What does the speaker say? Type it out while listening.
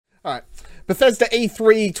All right. Bethesda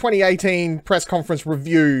E3 2018 press conference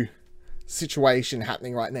review situation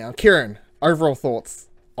happening right now. Kieran, overall thoughts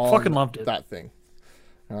on Fucking loved it. that thing?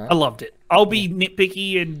 Right. I loved it. I'll be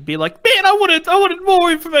nitpicky and be like, man, I wanted more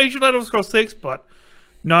information out of Scroll 6, but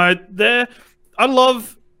no, I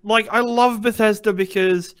love Bethesda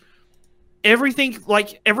because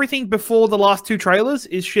everything before the last two trailers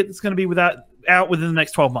is shit that's going to be out within the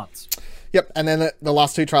next 12 months. Yep, and then the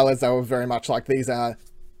last two trailers, they were very much like, these are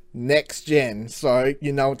next gen, so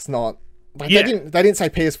it's not. Like, they didn't say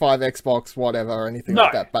PS5, Xbox, whatever, or anything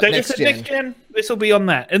like that. But they just said next gen. This will be on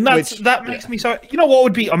that, and that makes me so. You know what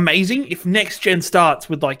would be amazing if next gen starts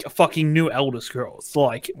with like a fucking new Elder Scrolls,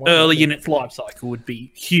 like early in its life cycle, would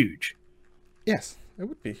be huge. Yes, it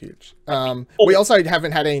would be huge. We also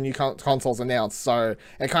haven't had any new consoles announced, so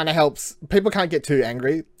it kind of helps. People can't get too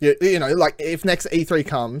angry. You know, like if next E3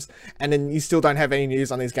 comes and then you still don't have any news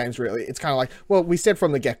on these games, really, it's kind of like, well, we said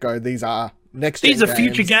from the get go these are. These are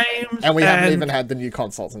future games, and we haven't even had the new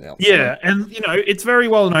consoles announced. Yeah, and it's very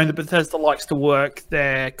well known that Bethesda likes to work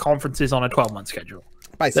their conferences on a 12-month schedule.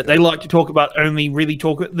 Basically, that they like to talk about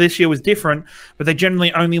This year was different, but they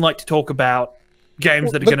generally only like to talk about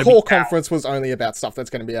games that are going to be. The core conference was only about stuff that's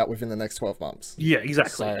going to be out within the next 12 months. Yeah,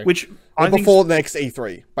 exactly. So, which before next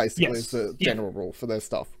E3, basically, is the general rule for their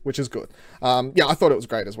stuff, which is good. Yeah, I thought it was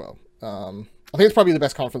great as well. I think it's probably the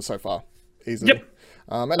best conference so far, easily. Yep.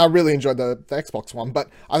 And I really enjoyed the Xbox one, but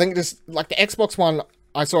I think just like the Xbox one,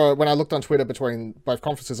 I saw when I looked on Twitter between both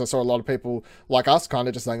conferences, I saw a lot of people like us kind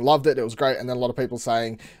of just saying loved it, it was great, and then a lot of people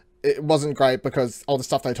saying it wasn't great because all the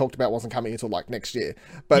stuff they talked about wasn't coming until like next year.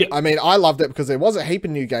 But I mean, I loved it because there was a heap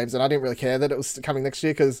of new games, and I didn't really care that it was coming next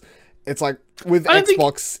year because it's like with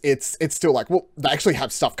Xbox, it's still like, well, they actually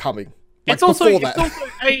have stuff coming. Like, it's also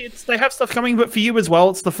they have stuff coming, but for you as well,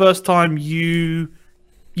 it's the first time you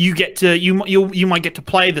get to you might get to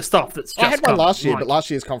play the stuff that's just. I had one last year, but last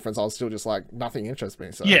year's conference I was still just like nothing interests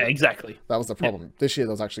me. So yeah, exactly. That was the problem. Yeah. This year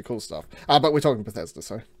there was actually cool stuff. But we're talking Bethesda,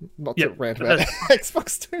 so not to rant about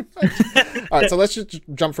Xbox too much. All right, so let's just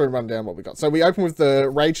jump through and run down what we got. So we open with the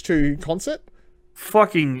Rage 2 concert.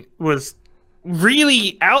 Fucking was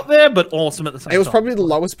really out there, but awesome at the same time. It was probably the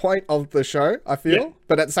lowest point of the show, I feel,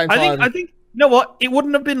 but at the same time, I think. You know what? It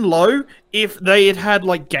wouldn't have been low if they had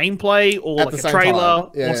like gameplay or like a trailer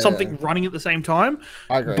or something running at the same time.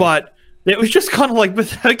 I agree. But it was just kind of like,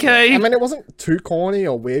 okay. I mean, it wasn't too corny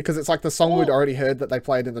or weird because it's like the song we'd already heard that they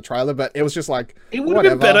played in the trailer, but it was just like, it would have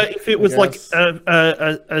been better if it was like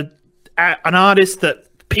an artist that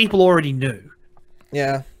people already knew.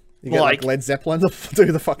 Yeah. You get like Led Zeppelin to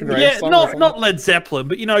do the fucking Rage song. Not Led Zeppelin,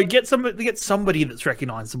 but get somebody that's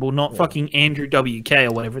recognizable, not fucking Andrew WK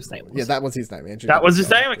or whatever his name was. Yeah, that was his name, Andrew. That was his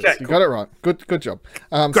name. Okay, you got it right. Good job.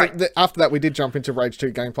 Great. So after that, we did jump into Rage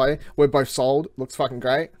 2 gameplay. We're both sold. Looks fucking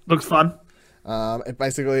great. Looks fun. It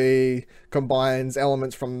basically combines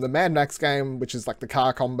elements from the Mad Max game, which is like the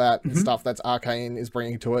car combat and stuff that's Arcane is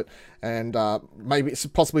bringing to it, and maybe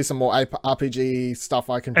possibly some more RPG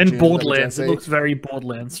stuff I can. And Borderlands. It looks very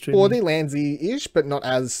Borderlands too. Borderlandsy-ish, but not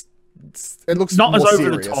as. It looks not more as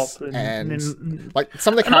over serious, the top, and like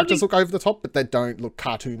some of the characters look over the top, but they don't look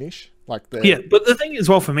cartoonish. Like but the thing as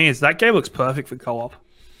well for me is that game looks perfect for co-op.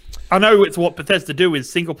 I know it's what Bethesda do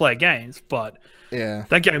is single player games, but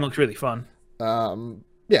that game looks really fun.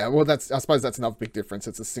 Yeah, well, I suppose that's another big difference.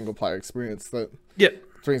 It's a single player experience that. Yep.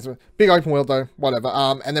 Big open world though, whatever.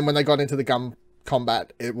 And then when they got into the gun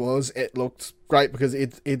combat, it looked great because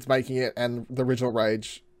it's making it, and the original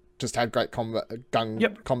Rage just had great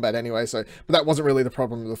combat anyway. So, but that wasn't really the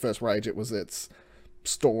problem with the first Rage. It was its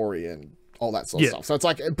story and all that sort of stuff. So it's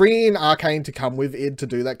like bringing Arcane to come with id to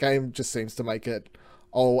do that game just seems to make it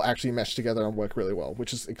all actually mesh together and work really well,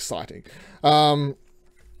 which is exciting.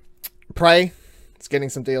 Prey, it's getting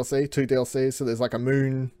some DLC, 2 DLCs. So there's like a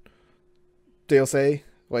Moon DLC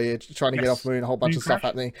where you're trying to get off Moon, a whole bunch of stuff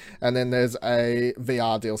happening. And then there's a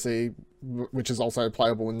VR DLC, which is also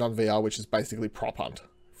playable in non-VR, which is basically Prop Hunt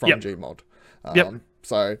from Gmod.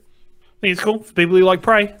 So I think it's cool for people who like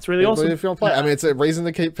Prey. It's really awesome. If you want to play, I mean, it's a reason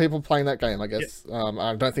to keep people playing that game, I guess.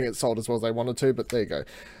 I don't think it's sold as well as they wanted to, but there you go.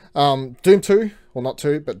 Doom 2, well, not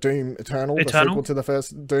 2, but Doom Eternal, the sequel to the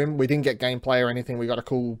first Doom. We didn't get gameplay or anything. We got a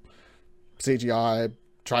cool CGI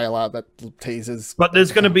trailer that teases. But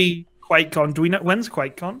there's going to be QuakeCon. Do we know when's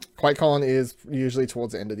QuakeCon? QuakeCon is usually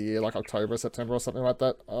towards the end of the year, like October, September, or something like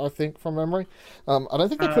that. I think from memory. I don't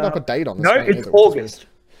think they put up a date on this. No, it's August.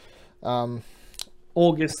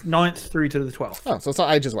 August 9th through to the 12th. Oh, so it's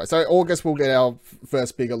not ages away. So August we'll get our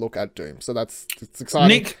first bigger look at Doom. So it's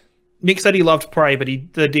exciting. Nick said he loved Prey, but the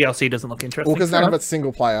DLC doesn't look interesting. Well, because none of it's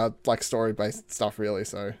single player, like story based stuff, really.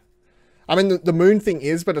 So I mean, the moon thing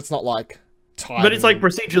is, but it's not like time. But it's like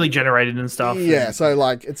procedurally generated and stuff. Yeah, so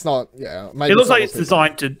like it's not. Yeah, maybe it looks like it's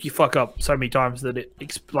designed to you fuck up so many times that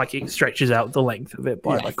it stretches out the length of it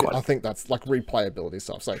by I think that's like replayability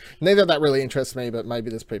stuff. So neither of that really interests me, but maybe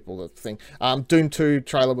there's people that think. Doom 2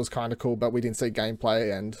 trailer was kind of cool, but we didn't see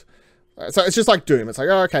gameplay, and so it's just like Doom. It's like,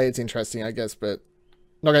 oh, okay, it's interesting, I guess, but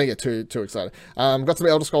not going to get too excited. Got some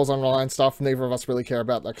Elder Scrolls Online stuff. Neither of us really care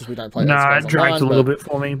about that because we don't play. No, it dragged a little bit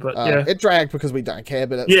for me, but yeah, it dragged because we don't care.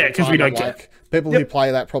 But because we don't care. People who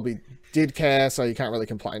play that probably did care, so you can't really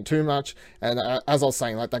complain too much. And as I was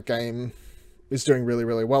saying, like that game is doing really,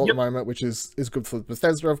 really well at the moment, which is good for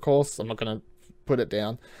Bethesda, of course. I'm not going to put it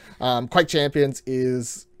down. Quake Champions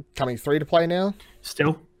is coming free to play now.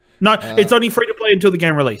 Still, no, it's only free to play until the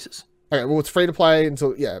game releases. Okay, well, it's free to play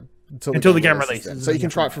until the game releases. So you can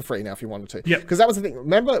try it for free now if you wanted to. Yeah. Because that was the thing.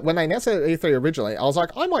 Remember when they announced it at E3 originally, I was like,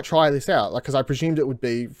 I might try this out. Like, because I presumed it would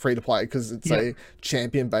be free to play because it's a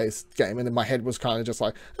champion-based game. And then my head was kind of just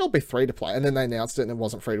like, it'll be free to play. And then they announced it and it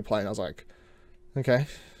wasn't free to play. And I was like, okay,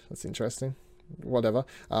 that's interesting. Whatever.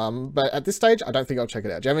 But at this stage, I don't think I'll check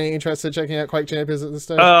it out. Do you have any interest in checking out Quake Champions at this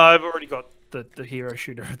stage? I've already got the hero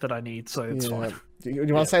shooter that I need, so it's fine. Do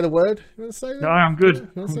you want to say the word? You want to say that? No, I'm good.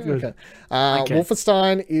 Okay.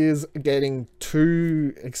 Wolfenstein is getting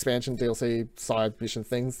 2 expansion DLC side mission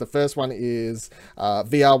things. The first one is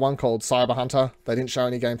VR one called Cyber Hunter. They didn't show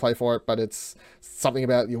any gameplay for it, but it's something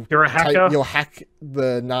about you're a hacker. You'll hack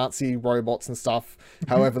the Nazi robots and stuff.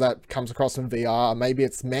 However, that comes across in VR. Maybe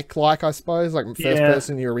it's mech-like, I suppose, like first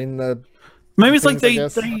person. You're in the. Maybe it's like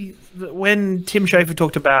they when Tim Schafer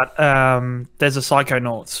talked about there's a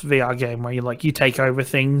Psychonauts VR game where you take over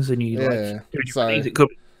things and you do things. It could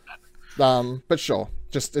be. But sure,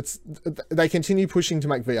 just they continue pushing to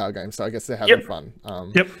make VR games, so I guess they're having fun.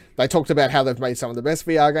 They talked about how they've made some of the best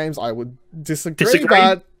VR games. I would disagree.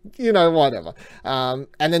 But whatever. And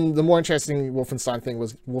then the more interesting Wolfenstein thing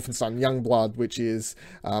was Wolfenstein Youngblood, which is,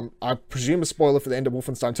 I presume, a spoiler for the end of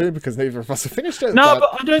Wolfenstein 2 because neither of us have finished it. No,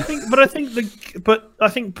 but I don't think. But I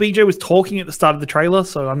think BJ was talking at the start of the trailer,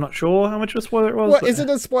 so I'm not sure how much of a spoiler it was. Well, is it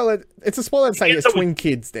a spoiler? It's a spoiler to say he has twin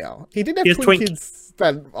kids now. He did have twin kids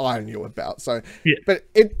that I knew about. So, but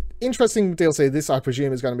interesting DLC. This, I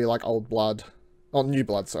presume, is going to be like Old Blood, New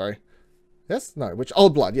Blood. Sorry. Yes? No, which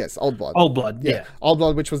Old Blood, yes, Old Blood. Old Blood, yeah. Old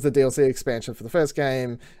Blood, which was the DLC expansion for the first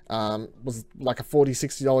game, was like a $40,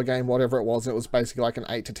 $60 game, whatever it was. It was basically like an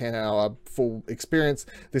 8 to 10 hour full experience.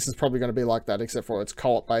 This is probably going to be like that, except for it's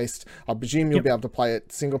co-op based. I presume you'll be able to play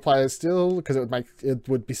it single player still, because it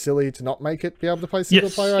would be silly to not make it be able to play single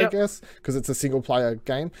player, I guess, because it's a single player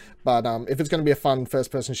game. But if it's going to be a fun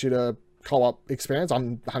first person shooter co-op experience,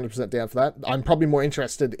 I'm 100% down for that. I'm probably more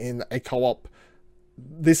interested in a co-op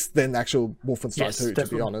than actual Wolfenstein 2, to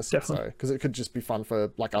be honest. So, because it could just be fun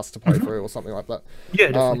for like us to play through or something like that. Yeah,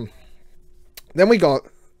 definitely. Then we got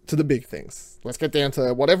to the big things. Let's get down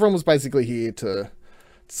to what everyone was basically here to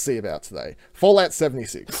see about today. Fallout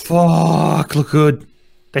 76. Fuck, look good.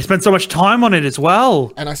 They spent so much time on it as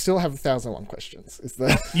well. And I still have 1,001 questions. Is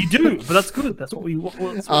there? You do, but that's good. That's what we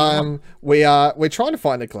want. We're trying to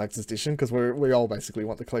find a collector's edition because we all basically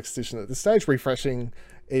want the collector's edition at this stage, refreshing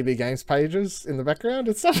EB Games pages in the background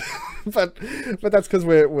and stuff. but that's because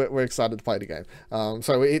we're excited to play the game.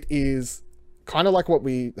 So it is kind of like what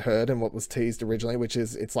we heard and what was teased originally, which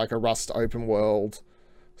is it's like a Rust open world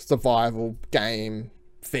survival game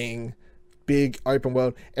thing. Big open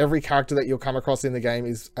world. Every character that you'll come across in the game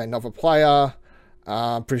is another player.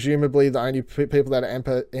 Presumably the only people that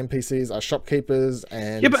are NPCs are shopkeepers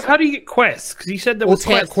and... Yeah, but how do you get quests? Because you said there was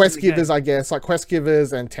quest givers, I guess. Like quest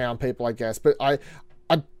givers and town people, I guess. But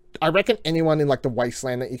I reckon anyone in like the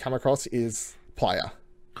wasteland that you come across is player.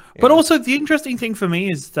 But also the interesting thing for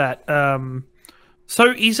me is that...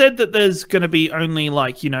 so he said that there's going to be only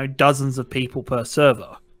like, dozens of people per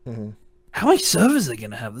server. Mm-hmm. How many servers are they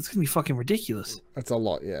going to have? That's going to be fucking ridiculous. That's a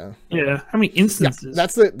lot, yeah. Yeah, how many instances? Yeah,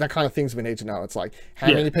 that's the kind of things we need to know. It's like, how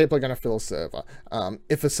many people are going to fill a server?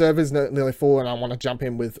 If a server is nearly full and I want to jump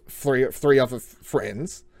in with three other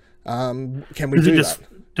friends, can we do that?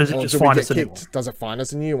 Does it just find us a new one? Does it find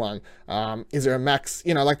us a new one? Is there a max?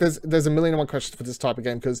 Like there's a million and one questions for this type of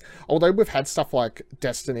game, because although we've had stuff like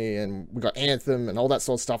Destiny and we've got Anthem and all that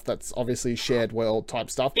sort of stuff that's obviously shared world type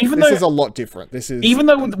stuff, this is a lot different. Even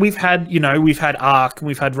though we've had Ark and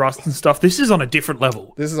we've had Rust and stuff, this is on a different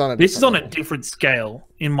level. This is on a different scale,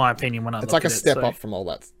 in my opinion. It's like a step up from all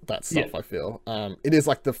that stuff. Yeah. I feel it is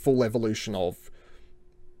like the full evolution of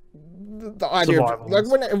the idea of, like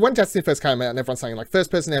when Destiny first came out and everyone's saying like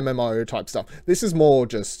first person MMO type stuff. This is more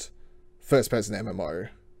just first person MMO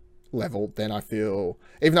level, then I feel,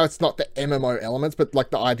 even though it's not the MMO elements, but like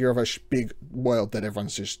the idea of a big world that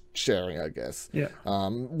everyone's just sharing, I guess. Yeah.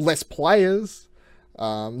 Less players,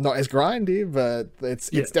 not as grindy, but it's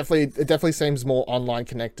definitely seems more online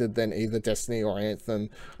connected than either Destiny or Anthem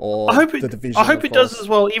or the Division. I hope it does as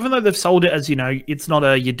well, even though they've sold it as, you know, it's not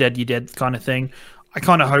a you're dead kind of thing. I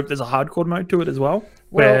kind of hope there's a hardcore mode to it as well,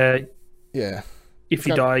 where if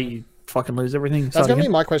you die, you fucking lose everything. That's going to be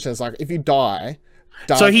my question. Is like, if you die...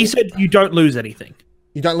 So he said you don't lose anything.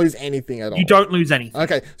 You don't lose anything at all? You don't lose anything.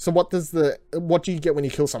 Okay, so what do you get when you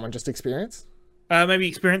kill someone? Just experience? Maybe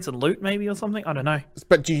experience and loot, maybe, or something. I don't know.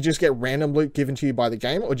 But do you just get random loot given to you by the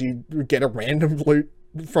game, or do you get a random loot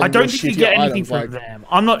from I don't think you get anything from them.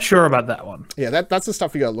 I'm not sure about that one. Yeah, that's the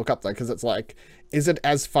stuff you gotta look up, though, because it's like, is it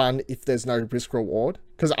as fun if there's no risk reward?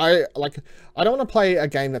 Because I don't want to play a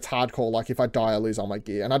game that's hardcore, like if I die, I lose all my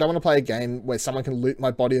gear. And I don't want to play a game where someone can loot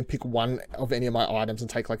my body and pick one of any of my items and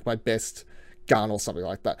take like my best gun or something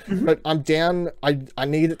like that. But I'm down, I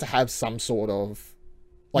need it to have some sort of,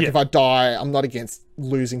 like if I die, I'm not against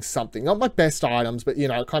losing something. Not my best items, but you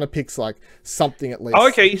know, it kind of picks like something at least. Oh,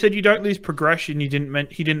 okay, you said you don't lose progression. He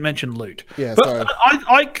didn't mention loot. Yeah, but so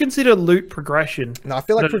I consider loot progression. No, I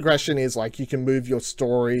feel like progression is like you can move your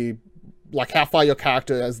story, like how far your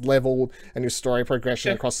character has leveled and your story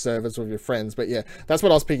progression across servers with your friends. But yeah, that's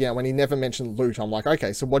what I was picking out when he never mentioned loot. I'm like,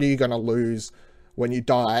 okay, so what are you going to lose when you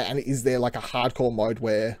die? And is there like a hardcore mode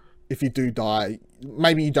where if you do die,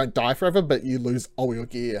 maybe you don't die forever, but you lose all your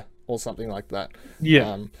gear or something like that?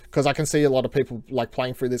 Yeah. Because I can see a lot of people like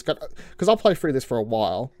playing through this, because I'll play through this for a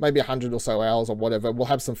while, maybe 100 or so hours or whatever. We'll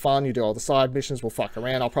have some fun. You do all the side missions. We'll fuck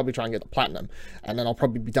around. I'll probably try and get the platinum, and then I'll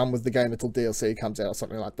probably be done with the game until DLC comes out or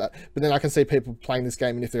something like that. But then I can see people playing this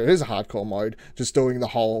game, and if there is a hardcore mode, just doing the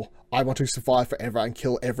whole, I want to survive forever and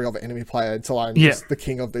kill every other enemy player until I'm just the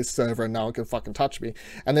king of this server and no one can fucking touch me.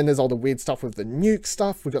 And then there's all the weird stuff with the nuke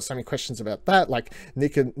stuff. We've got so many questions about that. Like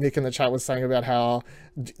Nick in the chat was saying about how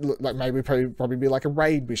like maybe probably be like a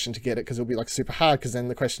raid mission to get it, because it'll be like super hard. Because then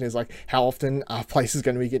the question is like, how often are places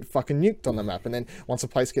going to get fucking nuked on the map? And then once a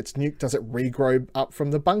place gets nuked, does it regrow up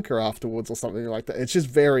from the bunker afterwards or something like that? It's just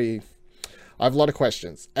very... I have a lot of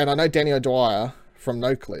questions. And I know Danny O'Dwyer from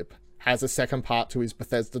NoClip has a second part to his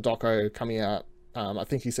Bethesda doco coming out. I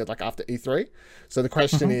think he said like after E3. So the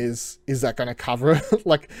question is that going to cover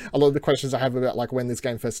like a lot of the questions I have about like when this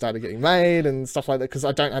game first started getting made and stuff like that? Because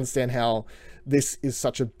I don't understand how this is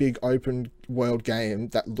such a big open world game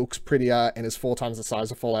that looks prettier and is 4 times the size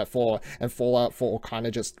of Fallout 4, and Fallout 4 kind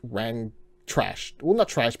of just ran trash. Well, not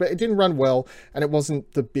trash, but it didn't run well, and it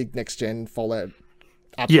wasn't the big next gen Fallout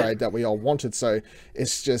upgrade that we all wanted. So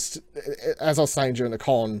it's just, as I was saying during the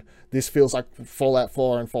con, this feels like Fallout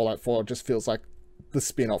 4, and Fallout 4 just feels like the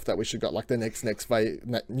spin-off that we should got, like the next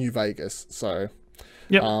New Vegas. So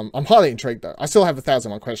I'm highly intrigued though. I still have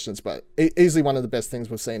 1,001 questions, but easily one of the best things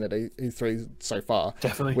we've seen at E3 so far.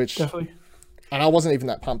 Definitely. And I wasn't even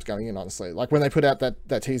that pumped going in, honestly. Like when they put out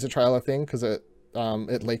that teaser trailer thing, because it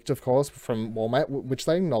leaked, of course, from Walmart, which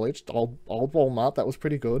they acknowledged, old Walmart, that was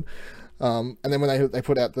pretty good. And then when they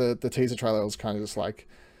put out the teaser trailer, it was kind of just like,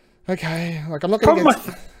 okay, like I'm not going to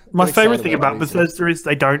get... My favorite thing about Bethesda is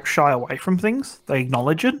they don't shy away from things. They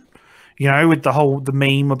acknowledge it. You know, with the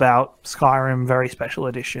meme about Skyrim Very Special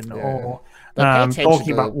Edition, or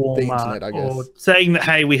talking about Walmart, internet, or saying that,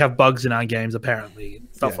 hey, we have bugs in our games, apparently, and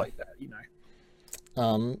stuff like that, you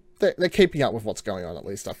know. They're keeping up with what's going on, at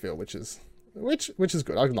least, I feel, which is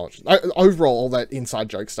good. I acknowledge it. Overall, all that inside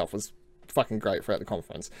joke stuff was fucking great throughout the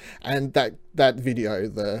conference. And that video,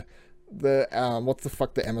 the what's the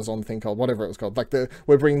fuck the Amazon thing called, whatever it was called, like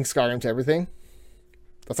we're bringing Skyrim to everything,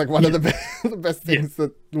 that's like one of the best things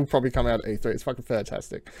that will probably come out at E3. It's fucking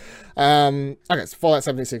fantastic. Okay, so Fallout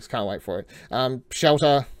 76, can't wait for it.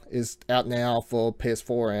 Shelter is out now for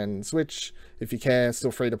PS4 and Switch. If you care,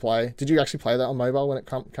 still free to play. Did you actually play that on mobile when it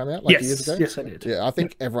came out years ago? Yes, I did. Yeah, I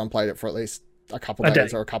think everyone played it for at least a couple of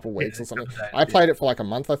days or a couple of weeks or something. I played it for like a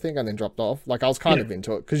month, I think, and then dropped off. Like I was kind of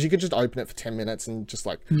into it, because you could just open it for 10 minutes and just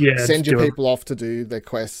like send your people off to do their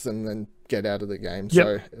quests and then get out of the game.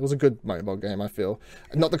 So it was a good mobile game, I feel.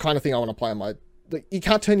 Not the kind of thing I want to play on my... You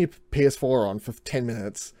can't turn your PS4 on for 10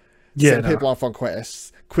 minutes, send people off on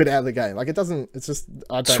quests, quit out of the game. Like it doesn't... It's just...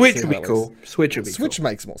 I don't Switch would be cool. Switch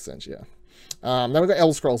makes more sense, yeah. Then we've got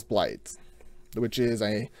Elder Scrolls Blades, which is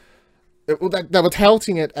they were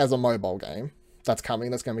touting it as a mobile game. That's coming.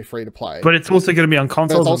 That's going to be free to play. But it's also going to be on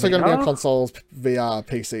consoles. It's also going to be on consoles, VR,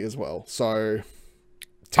 PC as well. So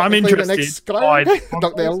I'm interested. The next Skyrim game,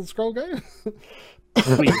 not the Elder Scroll game.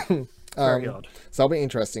 Very odd. So it'll be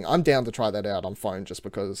interesting. I'm down to try that out on phone just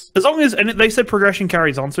because. As long as, and they said progression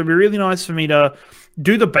carries on, so it'd be really nice for me to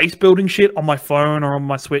do the base building shit on my phone or on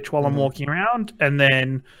my Switch while I'm walking around, and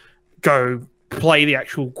then go play the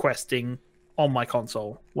actual questing on my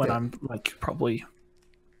console when I'm like probably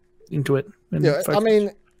into it. Yeah, I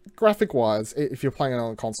mean, graphic wise, if you're playing it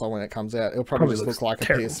on a console when it comes out, it'll probably just look like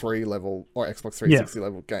terrible. A PS3 level or Xbox 360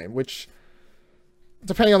 level game, which,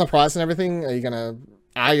 depending on the price and everything, are you going to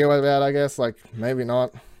argue about, I guess? Like, maybe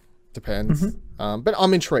not. Depends. But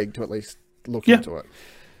I'm intrigued to at least look into it.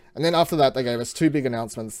 And then after that, they gave us 2 big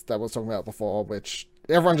announcements that we were talking about before, which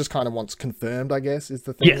everyone just kind of wants confirmed, I guess, is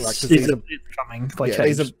the thing. Yes, like, it's coming. Like,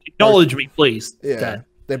 acknowledge me, please. Yeah. Dan.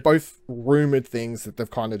 They're both rumored things that they've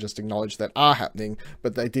kind of just acknowledged that are happening,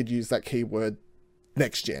 but they did use that keyword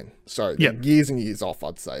next gen. So years and years off,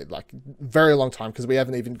 I'd say. Like, very long time, because we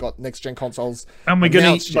haven't even got next gen consoles. And we're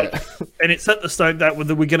going to, like, and it's set the stone that we're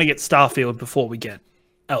going to get Starfield before we get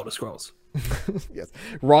Elder Scrolls. Yes.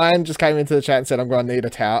 Ryan just came into the chat and said, I'm going to need a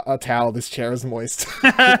towel. This chair is moist.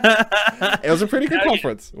 It was a pretty good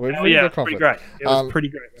conference. Pretty great. It was pretty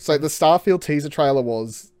great. So the Starfield teaser trailer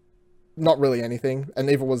was not really anything, and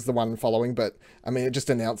neither was the one following, but I mean, it just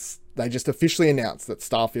announced, they just officially announced that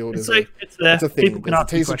Starfield is a thing. There's a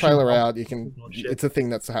teaser trailer out. It's a thing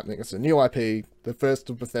that's happening. It's a new IP, the first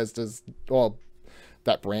of Bethesda's, or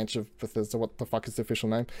that branch of Bethesda. What the fuck is the official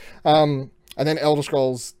name? And then Elder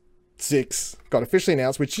Scrolls 6 got officially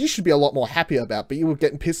announced, which you should be a lot more happy about, but you were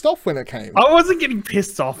getting pissed off when it came. I wasn't getting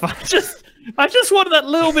pissed off. I just wanted that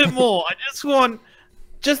little bit more.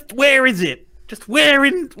 Where is it? Just where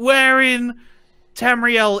in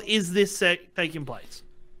Tamriel is this taking place?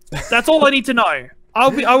 That's all I need to know. I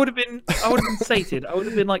would have been sated. I would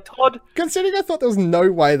have been like, Todd. Considering I thought there was no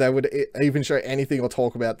way they would even show anything or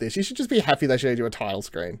talk about this, you should just be happy they showed you a title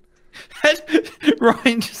screen.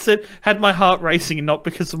 Ryan just said, had my heart racing and not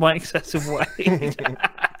because of my excessive weight.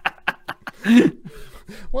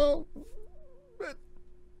 Well,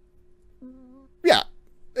 yeah.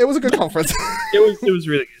 It was a good conference. It was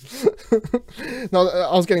really good. No,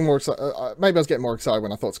 I was getting more excited. Maybe I was getting more excited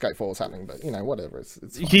when I thought Skatefall was happening, but you know, whatever. It's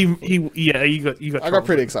fine. You got. I got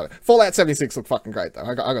pretty excited. Fallout 76 looked fucking great, though.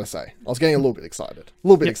 I gotta say, I was getting a little bit excited.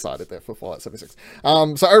 Excited there for Fallout 76.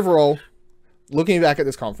 So overall, looking back at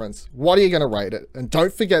this conference, what are you gonna rate it? And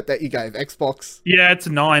don't forget that you gave Xbox. Yeah, it's a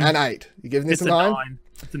 9. An 8. You giving this a 9?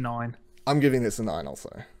 It's a 9. I'm giving this a 9 also.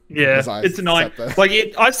 Yeah, it's a 9.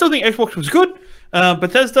 Like, I still think Xbox was good.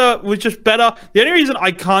 Bethesda was just better. The only reason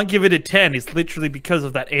I can't give it a 10 is literally because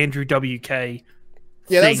of that Andrew WK.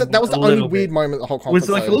 Yeah, that was the only weird moment of the whole conference.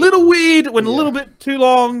 It was like a little weird, went a little bit too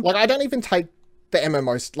long. Like, I don't even take the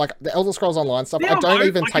MMOs, like the Elder Scrolls Online stuff. I don't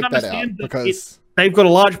even take that out because they've got a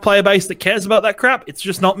large player base that cares about that crap. It's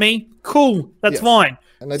just not me. Cool, that's fine.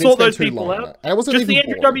 And they sort those people out. And it wasn't just the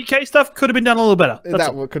Andrew WK stuff could have been done a little better.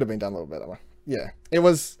 That could have been done a little better. Yeah, it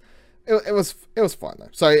was fine though.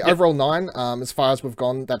 So overall 9. As far as we've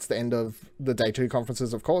gone, that's the end of the day 2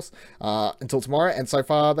 conferences, of course, until tomorrow. And so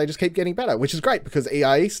far they just keep getting better, which is great because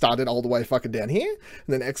EA started all the way fucking down here,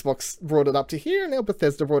 and then Xbox brought it up to here, and now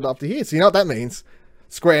Bethesda brought it up to here. So you know what that means?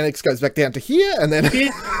 Square Enix goes back down to here, and then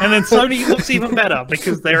Sony looks even better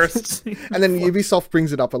because they're and then Ubisoft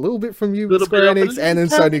brings it up a little bit from Square Enix, and then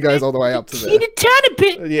Sony goes all the way up to there. A tiny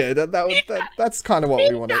bit. Yeah, that's kind of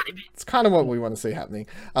what we want. It's kind of what we want to see happening.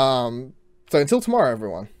 So until tomorrow,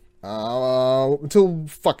 everyone. Until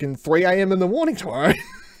fucking 3 a.m. in the morning tomorrow.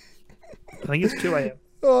 I think it's 2 a.m.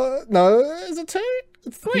 No, is it 2?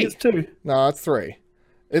 It's 3. I think it's 2. No, it's 3.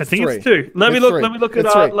 I think it's 2. Let me look it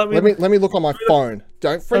up. Let me look on my phone.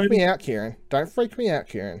 Don't freak me out, Kieran. Don't freak me out,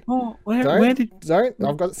 Kieran. Oh, where did?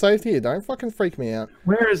 I've got it saved here. Don't fucking freak me out.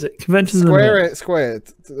 Where is it? Conventions. Square.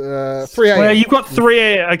 3 a.m. Well, you've got 3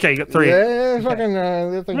 a.m. Okay, you got 3. Yeah, fucking.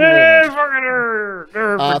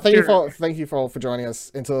 Thank you for joining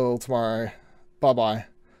us. Until tomorrow. Bye bye.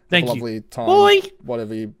 Thank you. Lovely time. Boy.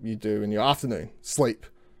 Whatever you do in your afternoon. Sleep.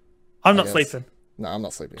 I'm not sleeping. No, I'm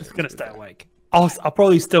not sleeping. Just gonna stay awake. I'll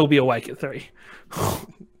probably still be awake at 3.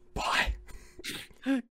 Bye.